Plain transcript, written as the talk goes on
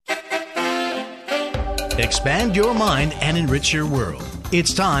expand your mind, and enrich your world.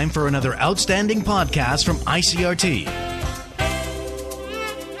 It's time for another outstanding podcast from ICRT.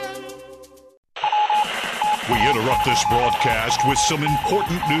 We interrupt this broadcast with some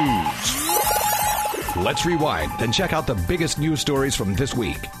important news. Let's rewind and check out the biggest news stories from this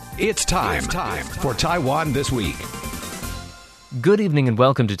week. It's time for Taiwan This Week. Good evening and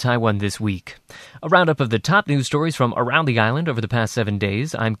welcome to Taiwan This Week. A roundup of the top news stories from around the island over the past 7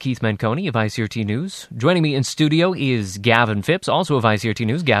 days. I'm Keith Manconi of ICRT News. Joining me in studio is Gavin Phipps, also of ICRT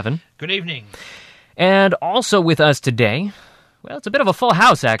News. Gavin. Good evening. And also with us today, well, it's a bit of a full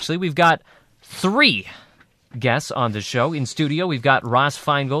house, actually. We've got 3 guests on the show. In studio, we've got Ross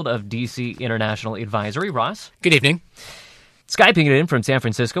Feingold of DC International Advisory. Ross. Good evening. Skyping it in from San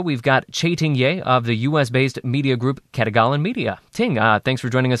Francisco, we've got Che Ting Ye of the U.S.-based media group Ketagalan Media. Ting, thanks for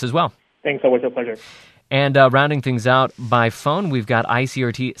joining us as well. Thanks, always a pleasure. And rounding things out by phone, we've got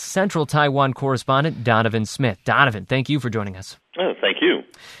ICRT Central Taiwan correspondent Donovan Smith. Donovan, thank you for joining us. Oh, thank you.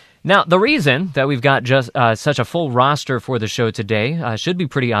 Now, the reason that we've got just such a full roster for the show today should be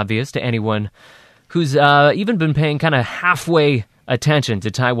pretty obvious to anyone who's even been paying kind of halfway attention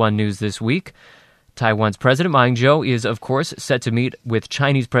to Taiwan news this week. Taiwan's President Ma Ying-jeou is, of course, set to meet with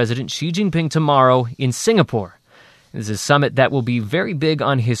Chinese President Xi Jinping tomorrow in Singapore. This is a summit that will be very big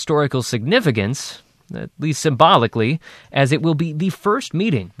on historical significance, at least symbolically, as it will be the first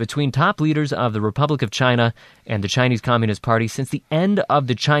meeting between top leaders of the Republic of China and the Chinese Communist Party since the end of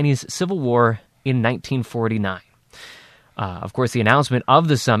the Chinese Civil War in 1949. Of course, the announcement of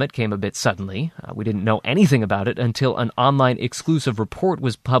the summit came a bit suddenly. We didn't know anything about it until an online exclusive report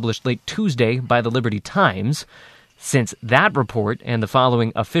was published late Tuesday by the Liberty Times. Since that report and the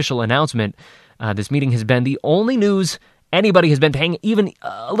following official announcement, this meeting has been the only news anybody has been paying even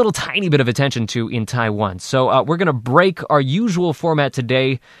a little tiny bit of attention to in Taiwan. So we're going to break our usual format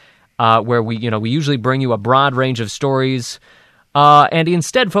today, where we usually bring you a broad range of stories, and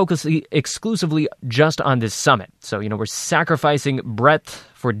instead focus exclusively just on this summit. So, we're sacrificing breadth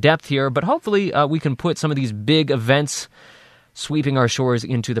for depth here, but hopefully we can put some of these big events sweeping our shores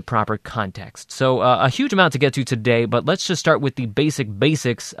into the proper context. So a huge amount to get to today, but let's just start with the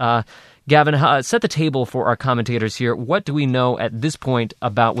basics. Gavin, set the table for our commentators here. What do we know at this point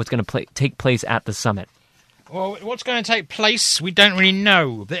about what's going to take place at the summit? Well, what's going to take place, we don't really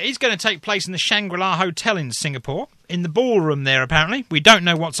know. But it is going to take place in the Shangri-La Hotel in Singapore, in the ballroom there, apparently. We don't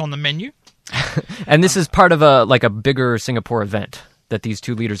know what's on the menu. And this is part of a bigger Singapore event that these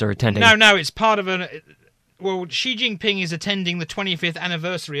two leaders are attending. No, it's part of Xi Jinping is attending the 25th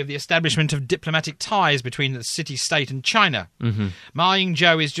anniversary of the establishment of diplomatic ties between the city-state and China. Mm-hmm. Ma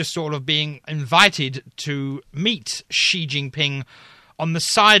Ying-jeou is just sort of being invited to meet Xi Jinping on the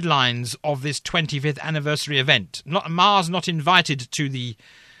sidelines of this 25th anniversary event. Ma's not invited to the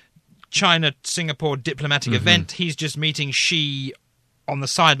China-Singapore diplomatic event. He's just meeting Xi on the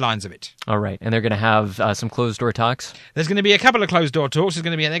sidelines of it. All right, and they're going to have some closed-door talks? There's going to be a couple of closed-door talks. They're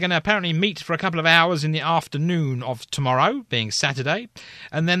going to apparently meet for a couple of hours in the afternoon of tomorrow, being Saturday,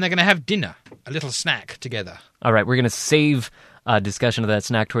 and then they're going to have dinner, a little snack together. All right, we're going to save discussion of that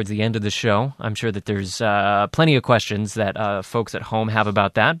snack towards the end of the show. I'm sure that there's plenty of questions that folks at home have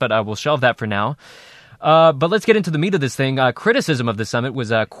about that, but we'll shelve that for now. But let's get into the meat of this thing. Criticism of the summit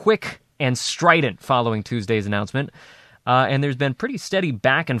was quick and strident following Tuesday's announcement. And there's been pretty steady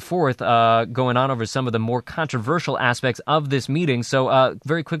back and forth going on over some of the more controversial aspects of this meeting. So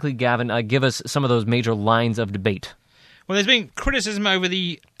very quickly, Gavin, give us some of those major lines of debate. Well, there's been criticism over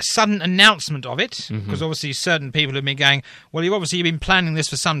the sudden announcement of it, because obviously certain people have been going, well, you've obviously been planning this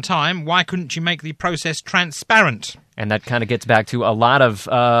for some time. Why couldn't you make the process transparent? And that kind of gets back to a lot of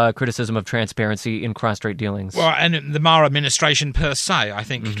criticism of transparency in cross-strait dealings. Well, and the Ma administration per se. I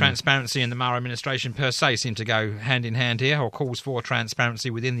think transparency and the Ma administration per se seem to go hand in hand here, or calls for transparency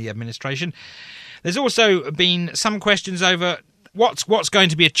within the administration. There's also been some questions over what's going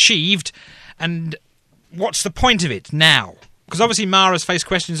to be achieved and what's the point of it now? Because obviously Ma has faced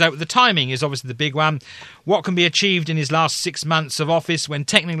questions over the timing is obviously the big one. What can be achieved in his last 6 months of office when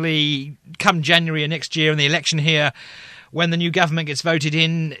technically come January of next year and the election here, when the new government gets voted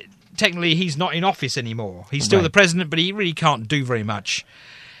in, technically he's not in office anymore. He's still the president, but he really can't do very much.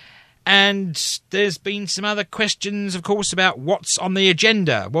 And there's been some other questions, of course, about what's on the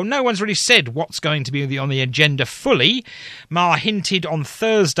agenda. Well, no one's really said what's going to be on the agenda fully. Ma hinted on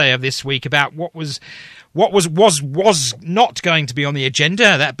Thursday of this week about what was not going to be on the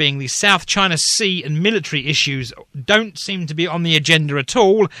agenda, that being the South China Sea and military issues don't seem to be on the agenda at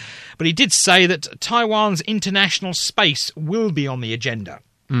all. But he did say that Taiwan's international space will be on the agenda.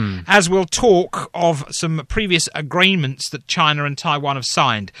 as will talk of some previous agreements that China and Taiwan have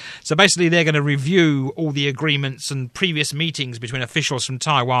signed. So basically they're going to review all the agreements and previous meetings between officials from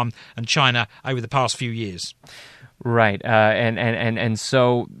Taiwan and China over the past few years. Right, and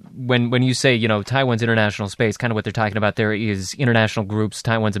so when you say, Taiwan's international space, kind of what they're talking about there is international groups,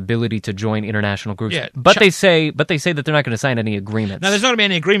 Taiwan's ability to join international groups. Yeah, but they say that they're not going to sign any agreements. No, there's not going to be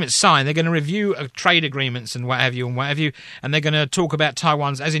any agreements signed. They're going to review trade agreements and what have you, and they're going to talk about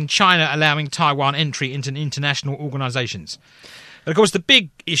Taiwan's, as in China allowing Taiwan entry into international organizations. But of course, the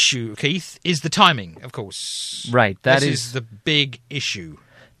big issue, Keith, is the timing. Of course, right. This is the big issue.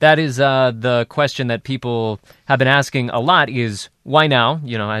 That is the question that people have been asking a lot is, why now?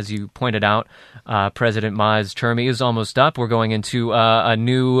 As you pointed out, President Ma's term is almost up. We're going into a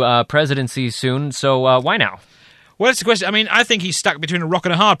new presidency soon. So why now? Well, that's the question. I mean, I think he's stuck between a rock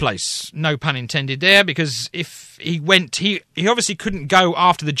and a hard place. No pun intended there, because if he went, he obviously couldn't go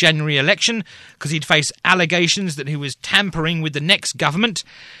after the January election because he'd face allegations that he was tampering with the next government.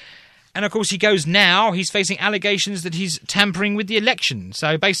 And, of course, he goes now, he's facing allegations that he's tampering with the election.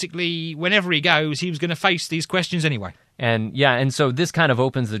 So, basically, whenever he goes, he was going to face these questions anyway. And so this kind of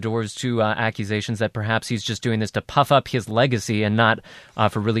opens the doors to accusations that perhaps he's just doing this to puff up his legacy and not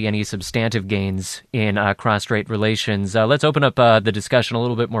for really any substantive gains in cross-strait relations. Let's open up the discussion a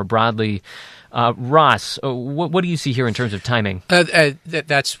little bit more broadly. Ross, what do you see here in terms of timing?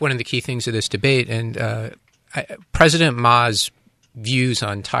 That's one of the key things of this debate. And President Ma's views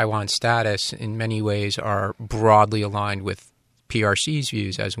on Taiwan's status in many ways are broadly aligned with PRC's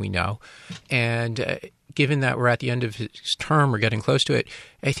views, as we know. And given that we're at the end of his term or getting close to it,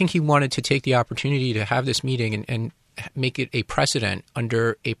 I think he wanted to take the opportunity to have this meeting and make it a precedent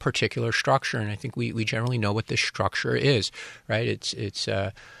under a particular structure. And I think we generally know what this structure is, right? It's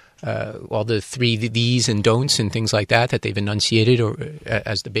all the three these and don'ts and things like that they've enunciated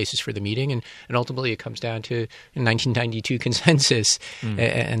as the basis for the meeting. And ultimately it comes down to a 1992 consensus.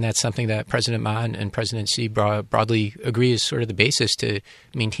 And that's something that President Ma and President Xi broadly agree is sort of the basis to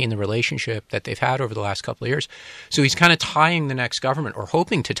maintain the relationship that they've had over the last couple of years. So he's kind of tying the next government, or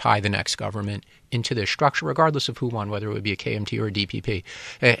hoping to tie the next government, into this structure, regardless of who won, whether it would be a KMT or a DPP.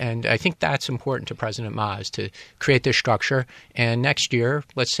 And I think that's important to President Ma, is to create this structure. And next year,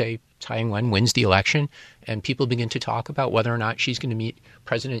 let's say Tsai Ing-wen wins the election and people begin to talk about whether or not she's going to meet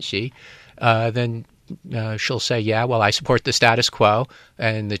President Xi, then she'll say, yeah, well, I support the status quo.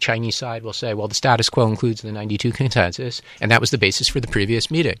 And the Chinese side will say, well, the status quo includes the 92 consensus. And that was the basis for the previous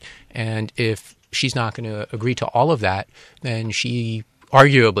meeting. And if she's not going to agree to all of that, then she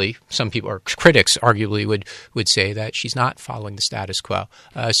arguably, some people, or critics arguably, would say that she's not following the status quo.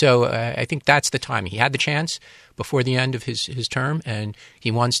 So I think that's the time. He had the chance before the end of his term, and he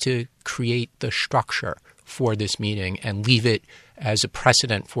wants to create the structure for this meeting and leave it as a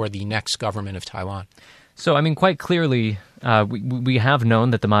precedent for the next government of Taiwan. So, I mean, quite clearly, we have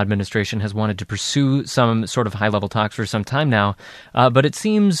known that the Ma administration has wanted to pursue some sort of high-level talks for some time now, but it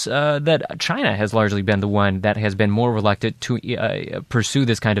seems that China has largely been the one that has been more reluctant to pursue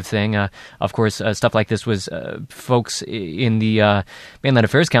this kind of thing. Of course, stuff like this was folks in the Mainland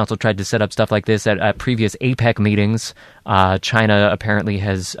Affairs Council tried to set up stuff like this at previous APEC meetings. China apparently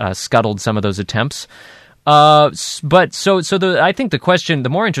has scuttled some of those attempts. I think the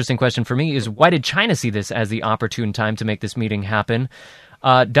more interesting question for me is, why did China see this as the opportune time to make this meeting happen?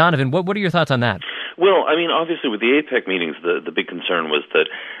 Donovan, what are your thoughts on that? Well, I mean, obviously with the APEC meetings, the big concern was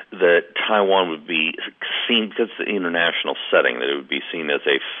that Taiwan would be seen, because it's an international setting, that it would be seen as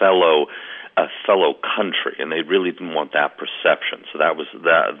a fellow country, and they really didn't want that perception. So that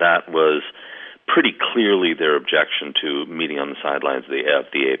was pretty clearly their objection to meeting on the sidelines of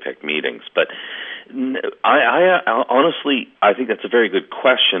the APEC meetings. But I honestly, I think that's a very good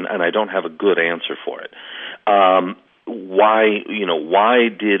question, and I don't have a good answer for it. Why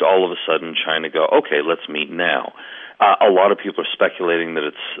did all of a sudden China go, okay, let's meet now? A lot of people are speculating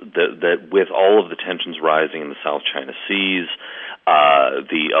that that with all of the tensions rising in the South China Seas,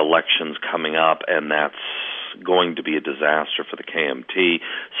 the elections coming up, and that's going to be a disaster for the KMT.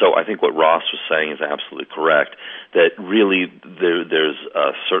 So I think what Ross was saying is absolutely correct, that really there's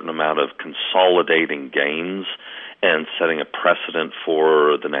a certain amount of consolidating gains and setting a precedent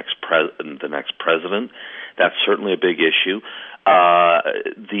for the next president. That's certainly a big issue.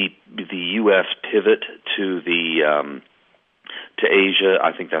 The U.S. pivot to Asia,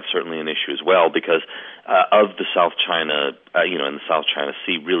 I think that's certainly an issue as well, because of the South China, in the South China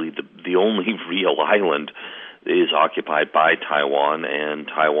Sea, really the only real island is occupied by Taiwan, and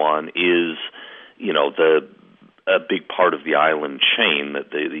Taiwan is, a big part of the island chain that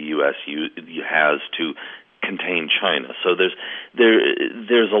the U.S. has to contain China. So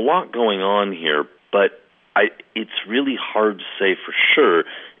there's a lot going on here, but it's really hard to say for sure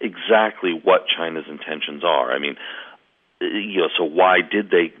exactly what China's intentions are. I mean, so why did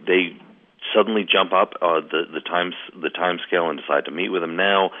they suddenly jump up the time scale and decide to meet with him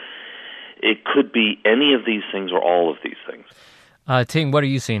now? It could be any of these things or all of these things. Ting, what are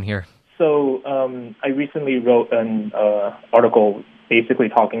you seeing here? So I recently wrote an article basically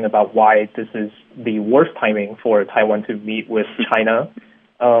talking about why this is the worst timing for Taiwan to meet with China.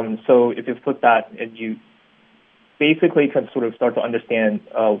 So if you put that, and you basically can sort of start to understand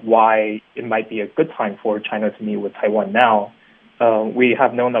why it might be a good time for China to meet with Taiwan now. We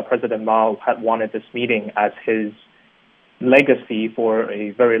have known that President Mao had wanted this meeting as his legacy for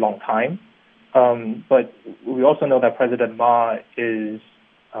a very long time. But we also know that President Ma is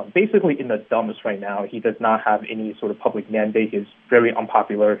basically in the dumps right now. He does not have any sort of public mandate. He's very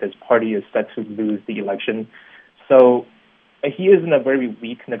unpopular. His party is set to lose the election. So he is in a very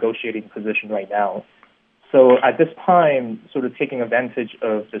weak negotiating position right now. So at this time, sort of taking advantage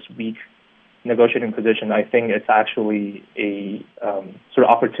of this weak negotiating position, I think it's actually a sort of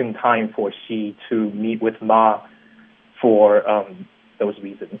opportune time for Xi to meet with Ma for those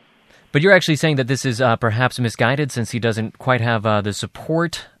reasons. But you're actually saying that this is perhaps misguided, since he doesn't quite have the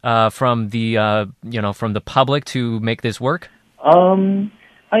support from the from the public to make this work.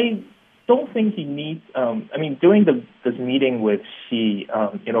 I don't think he needs. During this meeting with Xi,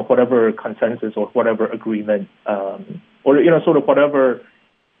 whatever consensus or whatever agreement, or sort of whatever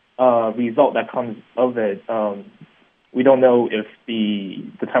result that comes of it, we don't know if the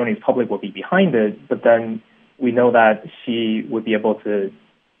Taiwanese public will be behind it. But then we know that Xi would be able to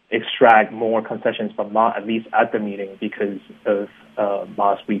extract more concessions from Ma, at least at the meeting, because of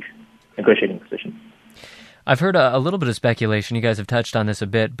Ma's weak negotiating position. I've heard a little bit of speculation. You guys have touched on this a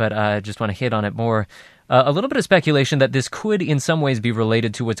bit, but I just want to hit on it more. A little bit of speculation that this could in some ways be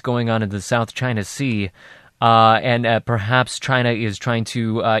related to what's going on in the South China Sea. And perhaps China is trying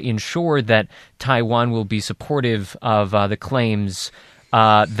to ensure that Taiwan will be supportive of the claims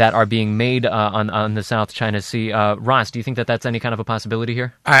that are being made on the South China Sea. Ross, do you think that that's any kind of a possibility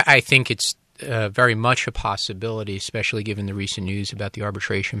here? I think it's very much a possibility, especially given the recent news about the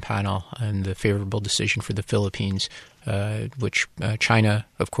arbitration panel and the favorable decision for the Philippines, which China,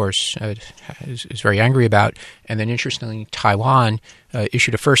 of course, is very angry about. And then, interestingly, Taiwan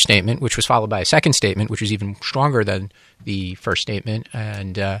issued a first statement, which was followed by a second statement, which was even stronger than the first statement.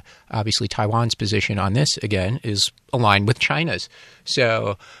 And obviously, Taiwan's position on this, again, is aligned with China's.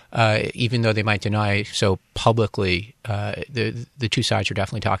 So even though they might deny so publicly, the two sides are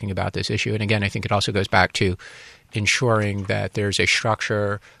definitely talking about this issue. And again, I think it also goes back to ensuring that there's a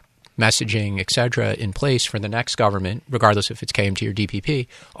structure, messaging, et cetera, in place for the next government, regardless if it's KMT or DPP,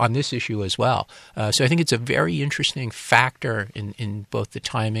 on this issue as well. So I think it's a very interesting factor in both the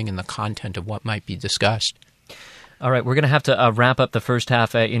timing and the content of what might be discussed. All right, we're going to have to wrap up the first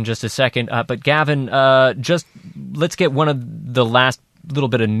half in just a second. But Gavin, just let's get one of the last little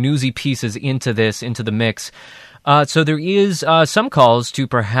bit of newsy pieces into the mix. So there is some calls to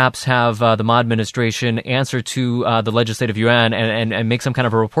perhaps have the Ma administration answer to the Legislative Yuan and make some kind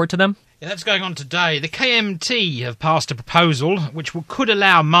of a report to them? Yeah, that's going on today. The KMT have passed a proposal which could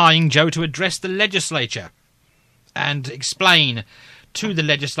allow Ma Ying-jeou to address the legislature and explain to the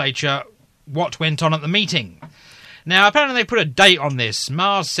legislature what went on at the meeting. Now, apparently they put a date on this.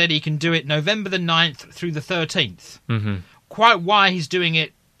 Ma said he can do it November the 9th through the 13th. Mm-hmm. Quite why he's doing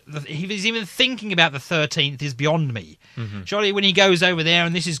it, if he's even thinking about the 13th, is beyond me. Mm-hmm. Surely when he goes over there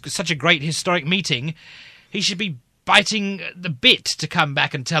and this is such a great historic meeting, he should be biting the bit to come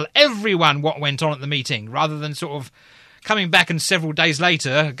back and tell everyone what went on at the meeting, rather than sort of coming back and several days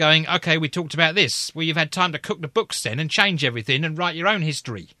later going, OK, we talked about this. Well, you've had time to cook the books then and change everything and write your own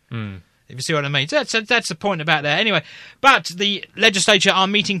history. Mm. If you see what I mean. That's the point about that. Anyway, but the legislature are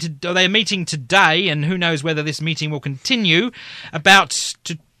meeting today, and who knows whether this meeting will continue, about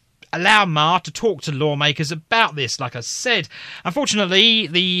to allow Ma to talk to lawmakers about this, like I said. Unfortunately,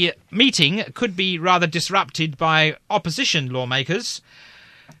 the meeting could be rather disrupted by opposition lawmakers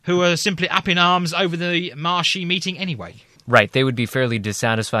who are simply up in arms over the Ma-Xi meeting anyway. Right, they would be fairly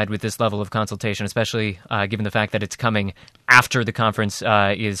dissatisfied with this level of consultation, especially given the fact that it's coming after the conference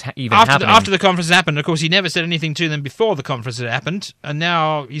is even happening. After the conference happened, of course, he never said anything to them before the conference had happened, and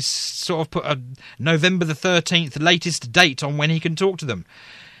now he's sort of put a November the 13th latest date on when he can talk to them.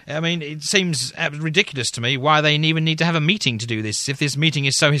 I mean, it seems ridiculous to me why they even need to have a meeting to do this. If this meeting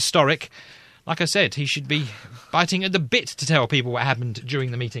is so historic, like I said, he should be biting at the bit to tell people what happened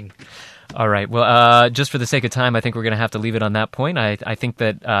during the meeting. All right. Well, just for the sake of time, I think we're going to have to leave it on that point. I think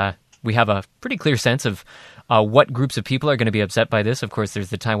that we have a pretty clear sense of what groups of people are going to be upset by this. Of course, there's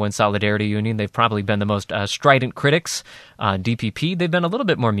the Taiwan Solidarity Union. They've probably been the most strident critics. DPP, they've been a little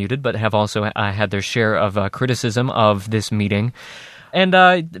bit more muted, but have also had their share of criticism of this meeting. And,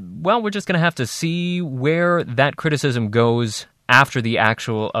 we're just going to have to see where that criticism goes after the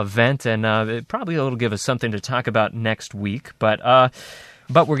actual event, and probably it'll give us something to talk about next week. But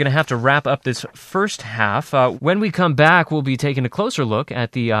we're going to have to wrap up this first half. When we come back, we'll be taking a closer look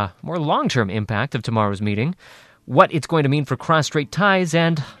at the more long-term impact of tomorrow's meeting, what it's going to mean for cross-strait ties,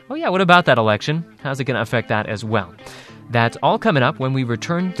 and, what about that election? How's it going to affect that as well? That's all coming up when we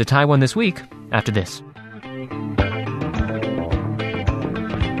return to Taiwan This Week after this.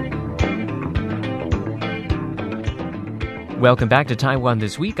 Welcome back to Taiwan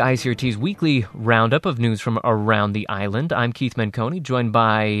This Week, ICRT's weekly roundup of news from around the island. I'm Keith Menconi, joined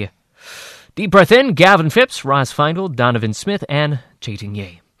by Deep Breath In, Gavin Phipps, Ross Feindl, Donovan Smith, and Chaiting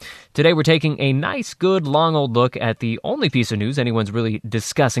Ye. Today we're taking a nice, good, long old look at the only piece of news anyone's really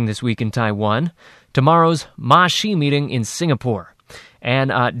discussing this week in Taiwan, tomorrow's Ma Xi meeting in Singapore.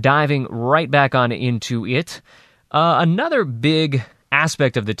 And diving right back on into it, another big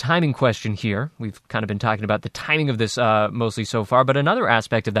aspect of the timing question here. We've kind of been talking about the timing of this mostly so far, but another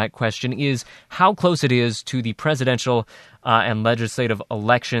aspect of that question is how close it is to the presidential and legislative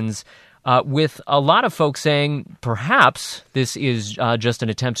elections, with a lot of folks saying perhaps this is just an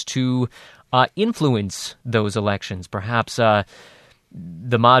attempt to influence those elections. Perhaps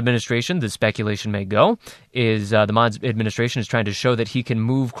the Ma administration, the speculation may go, is the Ma administration is trying to show that he can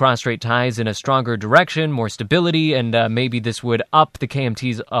move cross-strait ties in a stronger direction, more stability, and maybe this would up the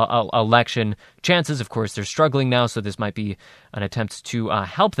KMT's election chances. Of course, they're struggling now, so this might be an attempt to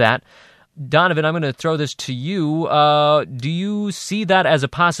help that. Donovan, I'm going to throw this to you. Do you see that as a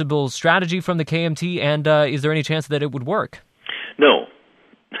possible strategy from the KMT, and is there any chance that it would work? No.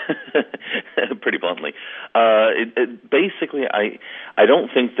 Pretty bluntly. Basically, I don't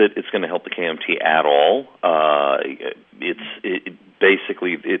think that it's going to help the KMT at all.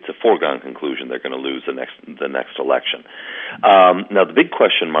 It's a foregone conclusion they're going to lose the next election. Now, the big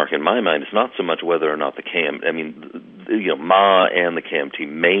question mark in my mind is not so much whether or not Ma and the KMT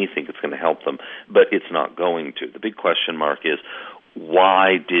may think it's going to help them, but it's not going to. The big question mark is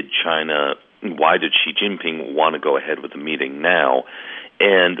why did Xi Jinping want to go ahead with the meeting now?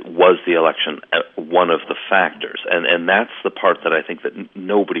 And was the election one of the factors? And that's the part that I think that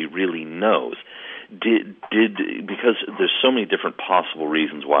nobody really knows. Because there's so many different possible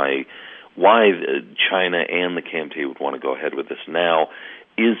reasons why China and the KMT would want to go ahead with this now.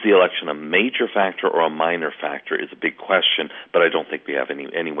 Is the election a major factor or a minor factor is a big question, but I don't think we have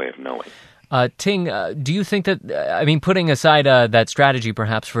any way of knowing. Ting, do you think that, putting aside that strategy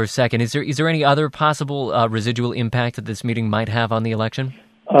perhaps for a second, is there any other possible residual impact that this meeting might have on the election?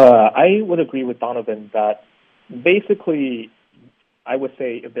 I would agree with Donovan that basically I would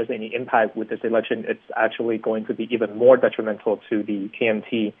say if there's any impact with this election, it's actually going to be even more detrimental to the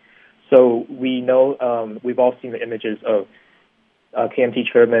KMT. So we know, we've all seen the images of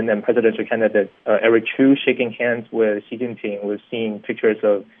KMT chairman and presidential candidate Eric Chu shaking hands with Xi Jinping. We've seen pictures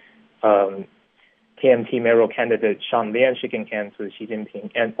of KMT mayoral candidate Sean Lian shaking hands with Xi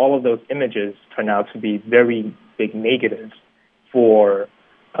Jinping, and all of those images turn out to be very big negatives for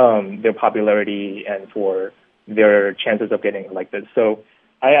their popularity and for their chances of getting elected. So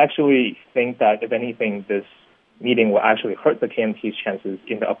I actually think that, if anything, this meeting will actually hurt the KMT's chances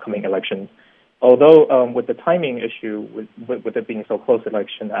in the upcoming elections. Although with the timing issue, with it being so close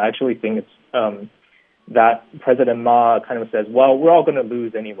election, I actually think it's that President Ma kind of says, well, we're all going to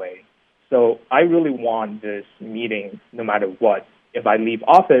lose anyway. So I really want this meeting no matter what. If I leave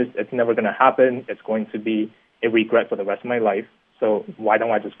office, it's never going to happen. It's going to be a regret for the rest of my life. So why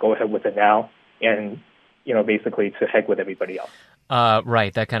don't I just go ahead with it now and, basically to heck with everybody else.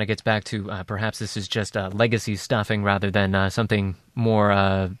 Right. That kind of gets back to perhaps this is just legacy stuffing rather than something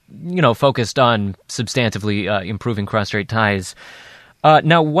more, focused on substantively improving cross-strait ties.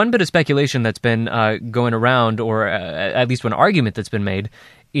 Now, one bit of speculation that's been going around, or at least one argument that's been made,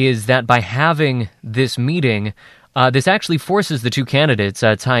 is that by having this meeting, this actually forces the two candidates,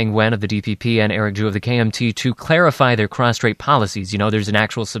 Tsai Ing-wen of the DPP and Eric Chu of the KMT, to clarify their cross-strait policies. There's an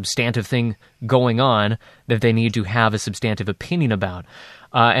actual substantive thing going on that they need to have a substantive opinion about.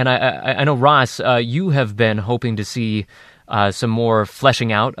 And I know, Ross, you have been hoping to see some more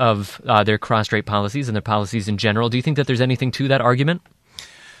fleshing out of their cross-strait policies and their policies in general. Do you think that there's anything to that argument?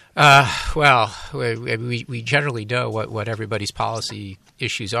 Well, we generally know what everybody's policy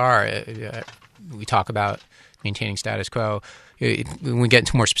issues are. We talk about maintaining status quo. when we get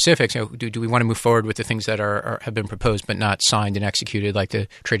into more specifics, do we want to move forward with the things that have been proposed but not signed and executed, like the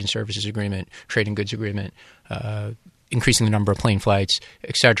trade and services agreement, trade and goods agreement, increasing the number of plane flights,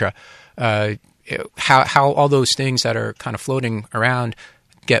 et cetera? How all those things that are kind of floating around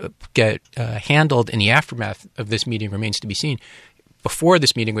get handled in the aftermath of this meeting remains to be seen. Before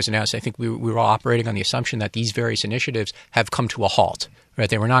this meeting was announced, I think we were all operating on the assumption that these various initiatives have come to a halt. Right?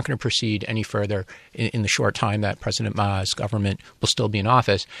 They were not going to proceed any further in the short time that President Ma's government will still be in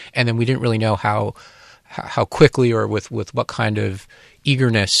office. And then we didn't really know how quickly or with what kind of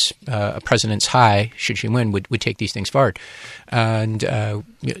eagerness President Tsai, should she win, would take these things forward. And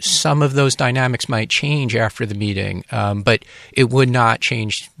some of those dynamics might change after the meeting, but it would not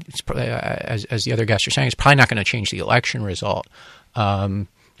change, as the other guests are saying, it's probably not going to change the election result.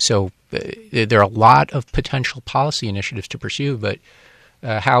 So there are a lot of potential policy initiatives to pursue, but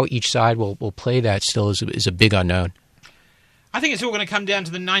how each side will play that still is a big unknown. I think it's all going to come down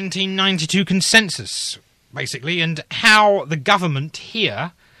to the 1992 consensus, basically, and how the government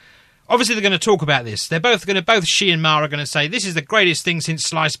here, obviously they're going to talk about this. Both Xi and Ma are going to say, this is the greatest thing since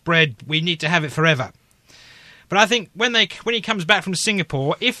sliced bread, we need to have it forever. But I think when he comes back from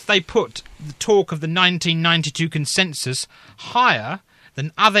Singapore, if they put the talk of the 1992 consensus higher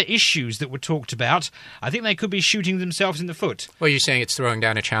than other issues that were talked about, I think they could be shooting themselves in the foot. Well, you're saying it's throwing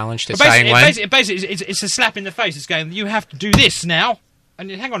down a challenge to Tsai Ing-wen? Basically, it's a slap in the face. It's going, you have to do this now. And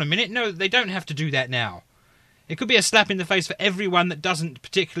hang on a minute, no, they don't have to do that now. It could be a slap in the face for everyone that doesn't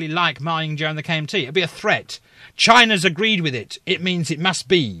particularly like Ma Ying-jeou and the KMT. It'd be a threat. China's agreed with it. It means it must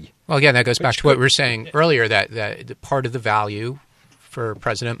be. Well, again, that goes back to what we were saying earlier, that part of the value for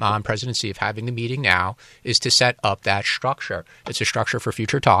President Ma and President Xi of having the meeting now is to set up that structure. It's a structure for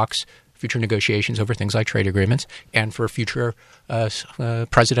future talks, future negotiations over things like trade agreements, and for future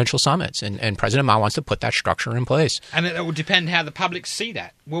presidential summits. And President Ma wants to put that structure in place. And it will depend how the public see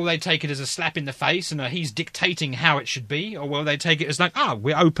that. Will they take it as a slap in the face and he's dictating how it should be? Or will they take it as like,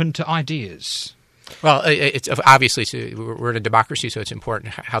 we're open to ideas? Well, it's obviously we're in a democracy, so it's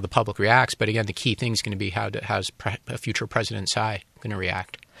important how the public reacts. But again, the key thing is going to be how's future President Tsai going to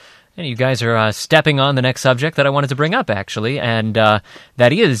react. And you guys are stepping on the next subject that I wanted to bring up, actually, and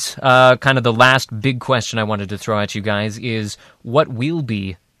that is kind of the last big question I wanted to throw at you guys is what will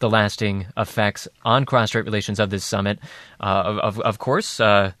be the lasting effects on cross-strait relations of this summit? Of course,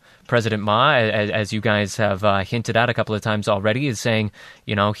 President Ma, as you guys have hinted at a couple of times already, is saying,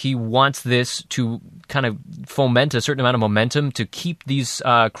 he wants this to kind of foment a certain amount of momentum to keep these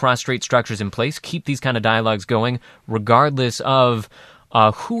cross-strait structures in place, keep these kind of dialogues going, regardless of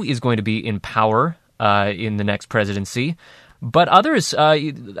who is going to be in power in the next presidency. But others,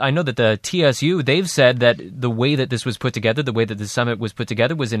 I know that the TSU, they've said that the way that this was put together, the way that the summit was put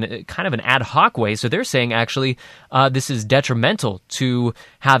together was in kind of an ad hoc way. So they're saying actually this is detrimental to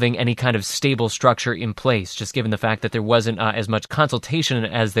having any kind of stable structure in place, just given the fact that there wasn't as much consultation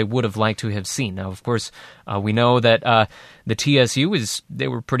as they would have liked to have seen. Now, of course, we know that the TSU, they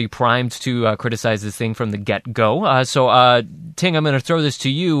were pretty primed to criticize this thing from the get-go. So, Ting, I'm going to throw this to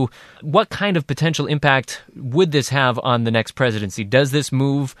you. What kind of potential impact would this have on the next presidency? Does this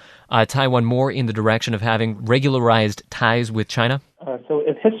move Taiwan more in the direction of having regularized ties with China? So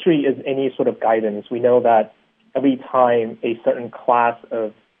if history is any sort of guidance, we know that every time a certain class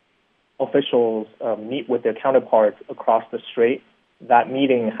of officials meet with their counterparts across the strait, that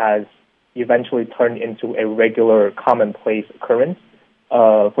meeting has eventually turned into a regular commonplace occurrence.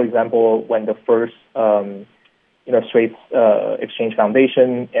 For example, when the first Straits Exchange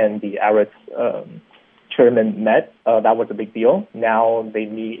Foundation and the ARITS chairman met, that was a big deal. Now they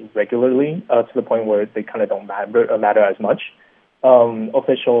meet regularly to the point where they kind of don't matter as much.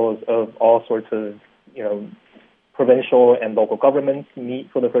 Officials of all sorts of provincial and local governments meet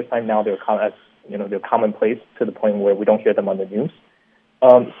for the first time. Now they're commonplace to the point where we don't hear them on the news.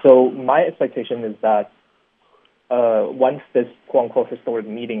 So my expectation is that once this quote-unquote historic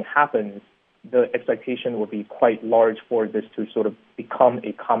meeting happens, the expectation will be quite large for this to sort of become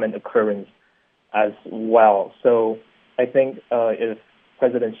a common occurrence as well. So I think if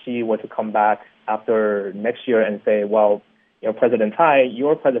President Xi were to come back after next year and say, well, President Tsai,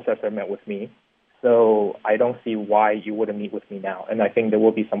 your predecessor met with me, so I don't see why you wouldn't meet with me now. And I think there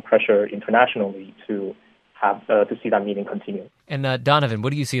will be some pressure internationally to have to see that meeting continue. And Donovan,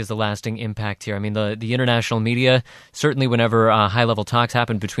 what do you see as the lasting impact here? I mean, the international media, certainly whenever high-level talks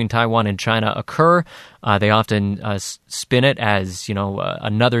happen between Taiwan and China occur, they often spin it as,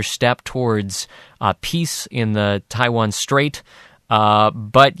 another step towards peace in the Taiwan Strait.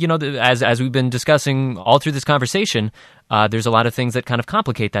 But, as we've been discussing all through this conversation, there's a lot of things that kind of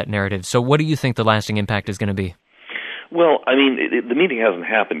complicate that narrative. So what do you think the lasting impact is going to be? Well, I mean, the meeting hasn't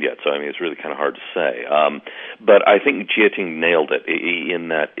happened yet, so I mean, it's really kind of hard to say. But I think Jieting nailed it in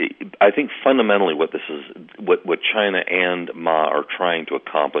that I think fundamentally what China and Ma are trying to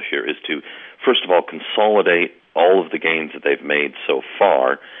accomplish here is to, first of all, consolidate all of the gains that they've made so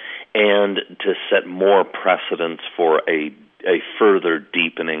far, and to set more precedents for a further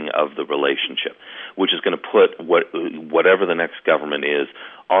deepening of the relationship, which is going to put whatever the next government is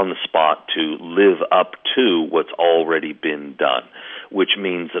on the spot to live up to what's already been done, which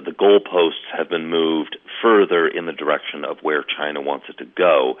means that the goalposts have been moved further in the direction of where China wants it to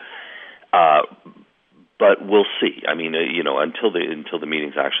go. But we'll see. I mean, until the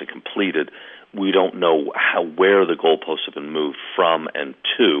meeting's actually completed, we don't know where the goalposts have been moved from and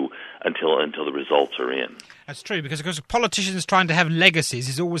to until the results are in. That's true, because politicians trying to have legacies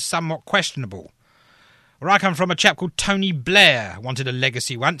is always somewhat questionable. Where I come from, a chap called Tony Blair wanted a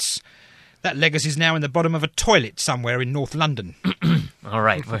legacy once. That legacy's now in the bottom of a toilet somewhere in North London. All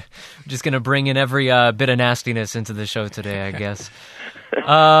right, we're just going to bring in every bit of nastiness into the show today, I guess.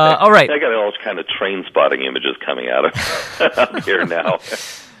 All right. I got all kind of train spotting images coming out of up here now.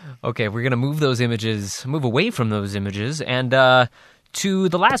 Okay, we're going to move away from those images, and to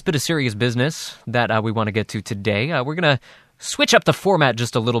the last bit of serious business that we want to get to today. We're going to switch up the format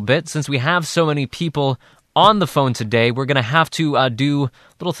just a little bit. Since we have so many people on the phone today, we're going to have to do a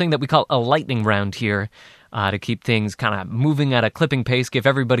little thing that we call a lightning round here to keep things kind of moving at a clipping pace, give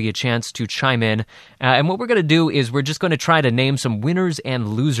everybody a chance to chime in. And what we're going to do is we're just going to try to name some winners and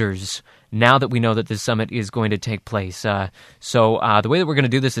losers now that we know that this summit is going to take place. So the way that we're going to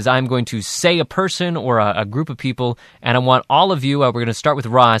do this is I'm going to say a person or a group of people, and I want all of you, we're going to start with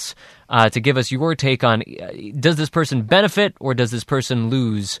Ross, to give us your take on, does this person benefit or does this person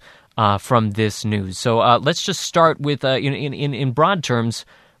lose from this news? So let's just start with, in broad terms,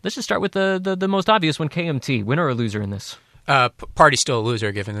 let's just start with the most obvious one, KMT. Winner or loser in this? Party's still a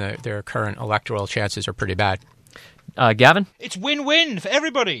loser, given that their current electoral chances are pretty bad. Gavin? It's win-win for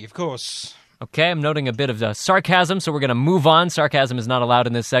everybody, of course. Okay, I'm noting a bit of sarcasm, so we're going to move on. Sarcasm is not allowed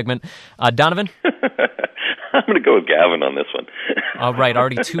in this segment. Donovan? I'm going to go with Gavin on this one. All right,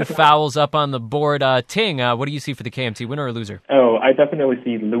 already 2 fouls up on the board. Ting, what do you see for the KMT, winner or loser? Oh, I definitely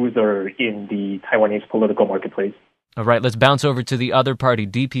see loser in the Taiwanese political marketplace. All right, let's bounce over to the other party,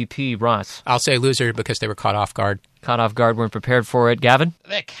 DPP. Ross? I'll say loser because they were caught off guard. Caught off guard, weren't prepared for it. Gavin?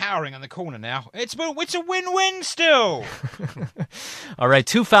 They're cowering on the corner now. It's a win-win still. All right,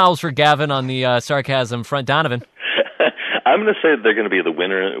 2 fouls for Gavin on the sarcasm front. Donovan? I'm going to say they're going to be the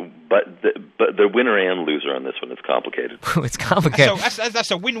winner, but the winner and loser on this one. It's complicated. It's complicated. That's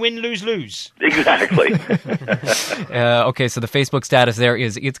a win-win, lose-lose. Exactly. Okay, so the Facebook status there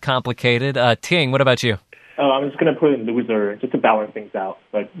is it's complicated. Ting, what about you? I'm just going to put in loser just to balance things out.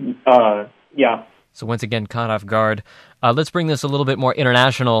 But, yeah. So once again, caught off guard. Let's bring this a little bit more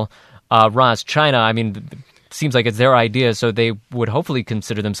international. Ross, China, I mean, seems like it's their idea, so they would hopefully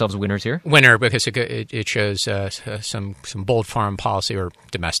consider themselves winners here. Winner, because it shows some bold foreign policy, or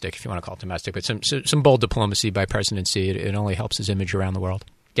domestic, if you want to call it domestic, but some bold diplomacy by President Xi. It only helps his image around the world.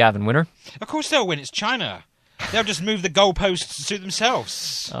 Gavin, winner? Of course they'll win. It's China. They'll just move the goalposts to suit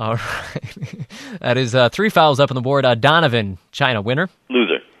themselves. All right. That is 3 fouls up on the board. Donovan, China, winner?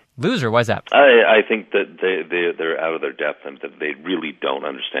 Loser. Loser, why's that? I think that they're out of their depth and that they really don't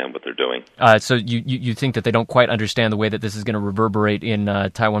understand what they're doing. So you think that they don't quite understand the way that this is going to reverberate in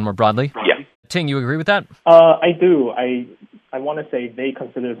Taiwan more broadly? Yeah. Ting, you agree with that? I do. I want to say they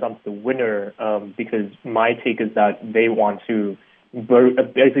consider themselves the winner because my take is that they want to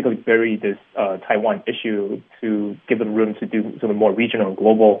basically bury this Taiwan issue to give them room to do some more regional and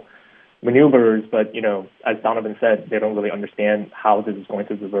global maneuvers. But, as Donovan said, they don't really understand how this is going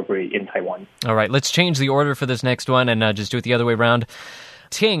to reverberate in Taiwan. All right, let's change the order for this next one and just do it the other way around.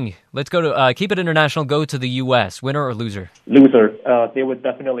 Ting, let's go to keep it international, go to the U.S. Winner or loser? Loser. They would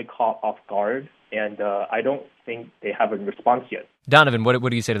definitely caught off guard, and I don't think they have a response yet. Donovan, what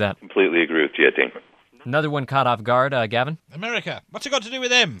do you say to that? Completely agree with Jieting. Another one caught off guard. Gavin? America. What's it got to do with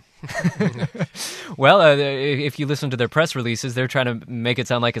them? Well, if you listen to their press releases, they're trying to make it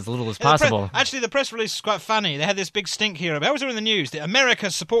sound like as little as possible. Actually, the press release is quite funny. They had this big stink here about, it was in the news, that America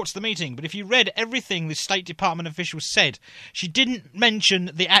supports the meeting, but if you read everything the State Department official said, she didn't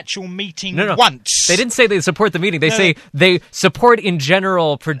mention the actual meeting once. They didn't say they support the meeting. They say they support in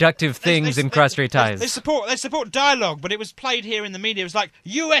general productive things in cross-strait ties. They support dialogue, but it was played here in the media. It was like,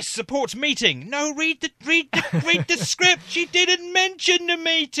 U.S. supports meeting. No, read the script. She didn't mention the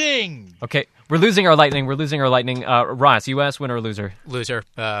meeting. Okay, we're losing our lightning. Ross, U.S. winner or loser? Loser.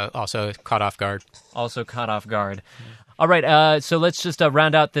 Also caught off guard. Also caught off guard. All right, so let's just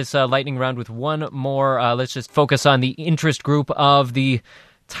round out this lightning round with one more. Let's just focus on the interest group of the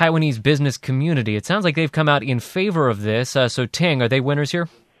Taiwanese business community. It sounds like they've come out in favor of this. So Ting, are they winners here?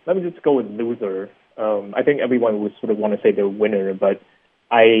 Let me just go with loser. I think everyone would sort of want to say they're winner, but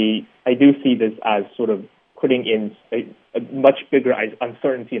I do see this as sort of putting in a much bigger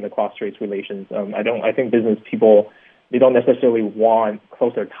uncertainty in the cross-strait relations. I think business people, they don't necessarily want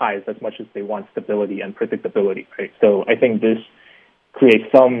closer ties as much as they want stability and predictability, right? So I think this creates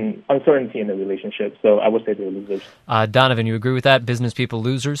some uncertainty in the relationship. So I would say they're losers. Donovan, you agree with that? Business people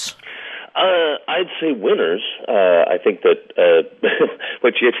losers? I'd say winners. I think that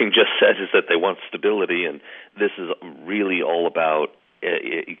what Jieting just said is that they want stability, and this is really all about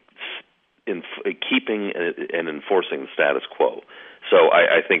in keeping and enforcing the status quo. So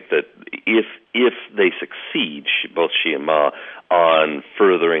I think that if they succeed, both Xi and Ma, on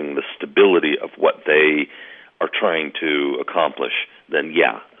furthering the stability of what they are trying to accomplish, then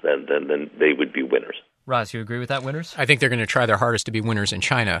they would be winners. Ross, you agree with that, winners? I think they're going to try their hardest to be winners in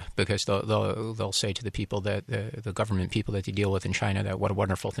China, because they'll say to the people that the government people that they deal with in China that what a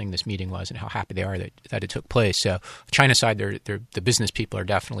wonderful thing this meeting was and how happy they are that it took place. So China side, the business people are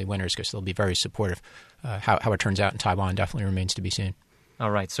definitely winners because they'll be very supportive. How it turns out in Taiwan definitely remains to be seen.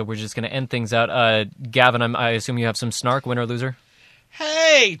 All right, so we're just going to end things out. Gavin, I assume you have some snark, winner or loser?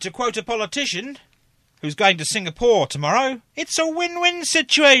 Hey, to quote a politician who's going to Singapore tomorrow, it's a win-win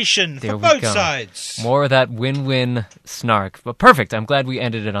situation for both sides. More of that win-win snark. But perfect. I'm glad we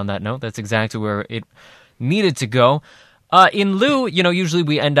ended it on that note. That's exactly where it needed to go. In lieu, usually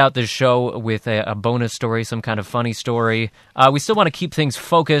we end out the show with a bonus story, some kind of funny story. We still want to keep things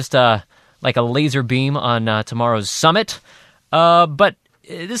focused like a laser beam on tomorrow's summit. But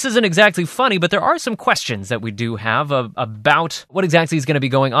this isn't exactly funny, but there are some questions that we do have about what exactly is going to be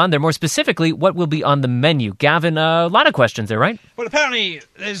going on there. More specifically, what will be on the menu. Gavin, a lot of questions there, right? Well, apparently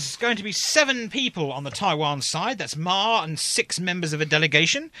there's going to be 7 people on the Taiwan side. That's Ma and 6 members of a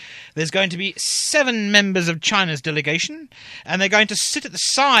delegation. There's going to be 7 members of China's delegation, and they're going to sit at the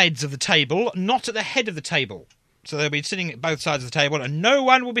sides of the table, not at the head of the table. So they'll be sitting at both sides of the table, and no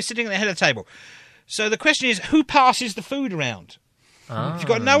one will be sitting at the head of the table. So the question is, who passes the food around? If you've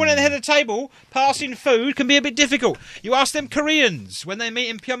got no one at the head of the table, passing food can be a bit difficult. You ask them Koreans when they meet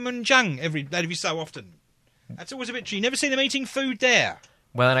in Pyeongchang every so often. That's always a bit tricky. You never see them eating food there.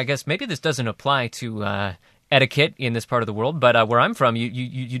 Well, and I guess maybe this doesn't apply to etiquette in this part of the world, but where I'm from,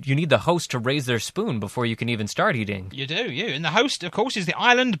 you need the host to raise their spoon before you can even start eating. You do. And the host, of course, is the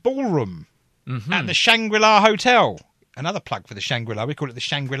Island Ballroom at the Shangri-La Hotel. Another plug for the Shangri-La. We call it the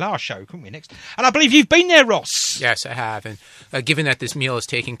Shangri-La Show, couldn't we, next? And I believe you've been there, Ross. Yes, I have. And given that this meal is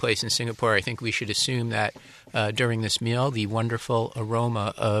taking place in Singapore, I think we should assume that during this meal, the wonderful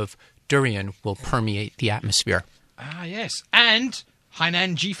aroma of durian will permeate the atmosphere. Ah, yes. And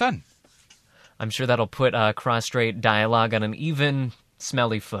Hainan Jifan. I'm sure that'll put cross-strait dialogue on an even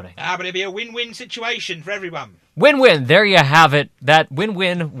smelly footing. But it'll be a win-win situation for everyone. Win-win. There you have it. That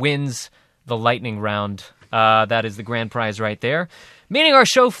win-win wins the lightning round. That is the grand prize right there. Meaning our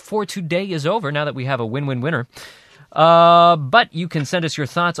show for today is over now that we have a win-win winner. But you can send us your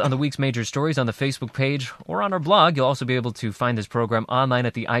thoughts on the week's major stories on the Facebook page or on our blog. You'll also be able to find this program online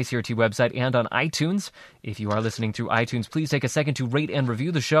at the ICRT website and on iTunes. If you are listening through iTunes, please take a second to rate and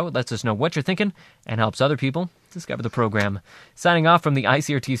review the show. It lets us know what you're thinking and helps other people discover the program. Signing off from the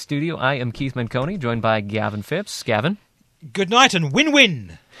ICRT studio, I am Keith Manconi, joined by Gavin Phipps. Gavin? Good night and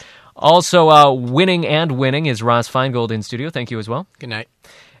win-win. Also, winning and winning is Ross Feingold in studio. Thank you as well. Good night.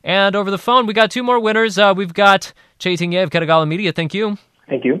 And over the phone, we got 2 more winners. We've got Chaiting Ye of Katagala Media. Thank you.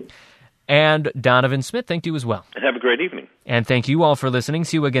 Thank you. And Donovan Smith. Thank you as well. Have a great evening. And thank you all for listening.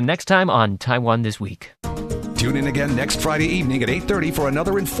 See you again next time on Taiwan This Week. Tune in again next Friday evening at 8:30 for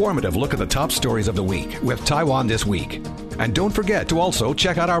another informative look at the top stories of the week with Taiwan This Week. And don't forget to also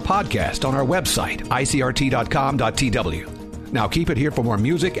check out our podcast on our website, icrt.com.tw. Now keep it here for more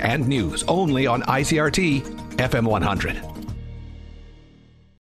music and news only on ICRT FM 100.